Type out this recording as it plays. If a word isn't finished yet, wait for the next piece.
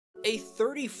A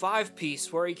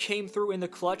 35-piece where he came through in the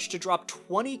clutch to drop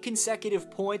 20 consecutive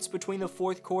points between the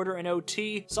fourth quarter and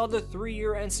OT saw the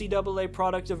 3-year NCAA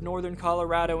product of Northern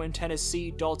Colorado and Tennessee,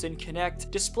 Dalton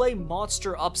Knecht, display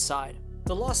monster upside.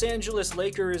 The Los Angeles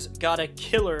Lakers got a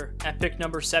killer at pick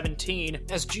number 17,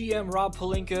 as GM Rob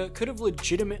Pelinka could have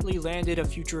legitimately landed a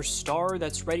future star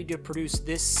that's ready to produce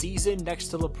this season next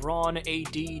to LeBron,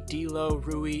 AD, D'Lo,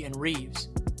 Rui, and Reeves.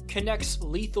 Knecht's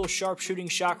lethal sharpshooting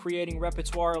shot-creating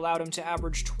repertoire allowed him to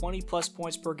average 20-plus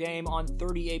points per game on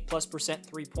 38+%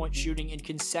 three-point shooting in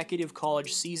consecutive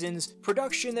college seasons,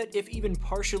 production that, if even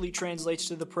partially translates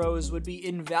to the pros, would be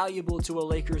invaluable to a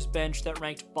Lakers bench that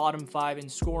ranked bottom 5 in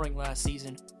scoring last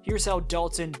season. Here's how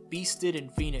Dalton beasted in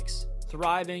Phoenix.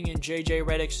 Thriving in JJ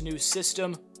Redick's new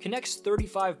system, Knecht's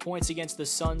 35 points against the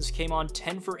Suns came on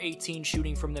 10 for 18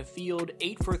 shooting from the field,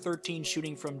 8 for 13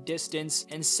 shooting from distance,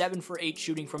 and 7 for 8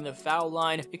 shooting from the foul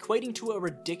line, equating to a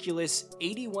ridiculous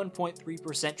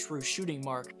 81.3% true shooting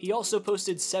mark. He also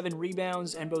posted 7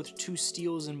 rebounds and both 2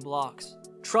 steals and blocks.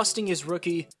 Trusting his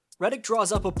rookie, Redick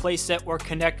draws up a playset where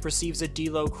Knecht receives a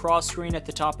D'Lo cross screen at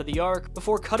the top of the arc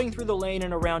before cutting through the lane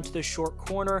and around to the short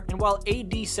corner, and while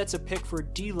AD sets a pick for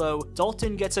D'Lo,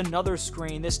 Dalton gets another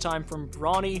screen, this time from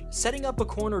Bronny, setting up a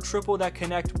corner triple that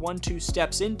Knecht 1-2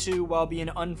 steps into while being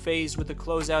unfazed with the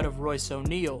closeout of Royce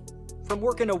O'Neal. From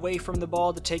working away from the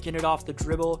ball to taking it off the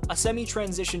dribble, a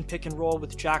semi-transition pick and roll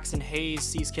with Jackson Hayes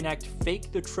sees Knecht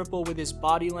fake the triple with his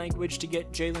body language to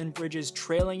get Jalen Bridges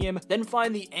trailing him, then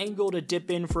find the angle to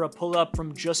dip in for a pull-up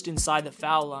from just inside the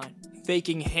foul line.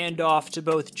 Faking handoff to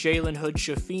both Jalen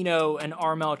Hood-Schifino and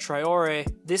Armel Traore,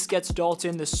 this gets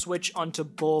Dalton the switch onto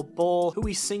Bull, who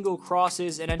he single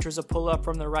crosses and enters a pull-up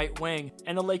from the right wing,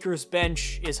 and the Lakers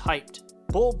bench is hyped.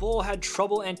 Bull had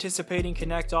trouble anticipating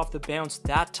Knecht off the bounce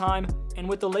that time, and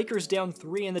with the Lakers down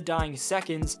 3 in the dying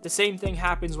seconds, the same thing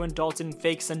happens when Dalton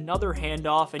fakes another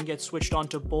handoff and gets switched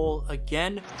onto Bull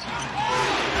again.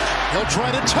 He'll try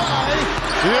to tie.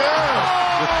 Yeah!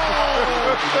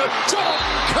 Dalton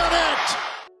Knecht!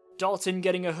 Dalton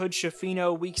getting a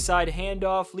Hood-Schifino weak side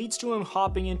handoff leads to him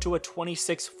hopping into a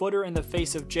 26-footer in the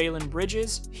face of Jalen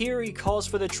Bridges. Here he calls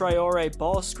for the Traore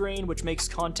ball screen, which makes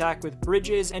contact with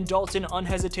Bridges, and Dalton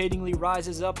unhesitatingly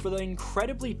rises up for the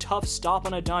incredibly tough stop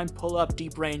on a dime pull-up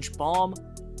deep range bomb.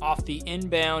 Off the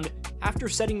inbound, after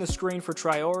setting the screen for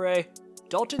Traore,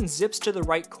 Dalton zips to the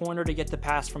right corner to get the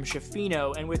pass from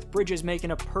Schifino, and with Bridges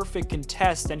making a perfect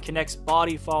contest and Knecht's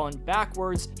body falling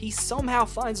backwards, he somehow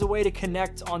finds a way to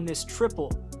connect on this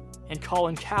triple, and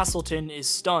Colin Castleton is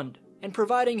stunned. And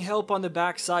providing help on the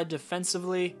backside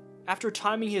defensively, after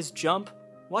timing his jump,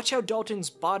 watch how Dalton's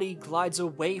body glides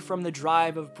away from the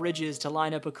drive of Bridges to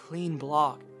line up a clean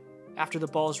block. After the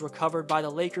ball is recovered by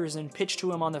the Lakers and pitched to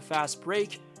him on the fast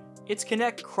break, it's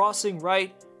Knecht crossing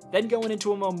right, then going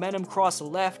into a momentum cross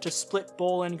left to split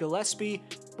Bull and Gillespie,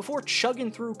 before chugging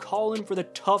through Colin for the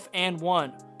tough and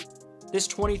one. This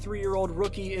 23-year-old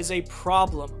rookie is a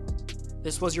problem.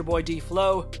 This was your boy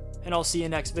DFlow, and I'll see you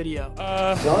next video.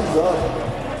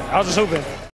 I was just hooping.